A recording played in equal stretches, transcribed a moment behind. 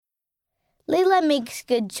Layla makes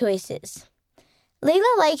good choices.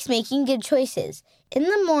 Layla likes making good choices. In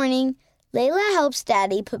the morning, Layla helps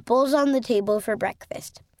Daddy put bowls on the table for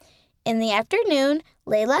breakfast. In the afternoon,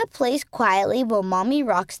 Layla plays quietly while Mommy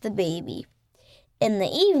rocks the baby. In the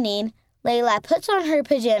evening, Layla puts on her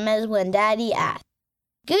pajamas when Daddy asks.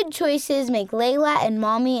 Good choices make Layla and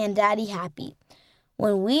Mommy and Daddy happy.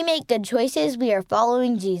 When we make good choices, we are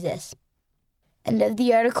following Jesus. End of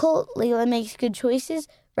the article. Layla Makes Good Choices,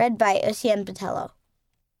 read by Ocean Patello.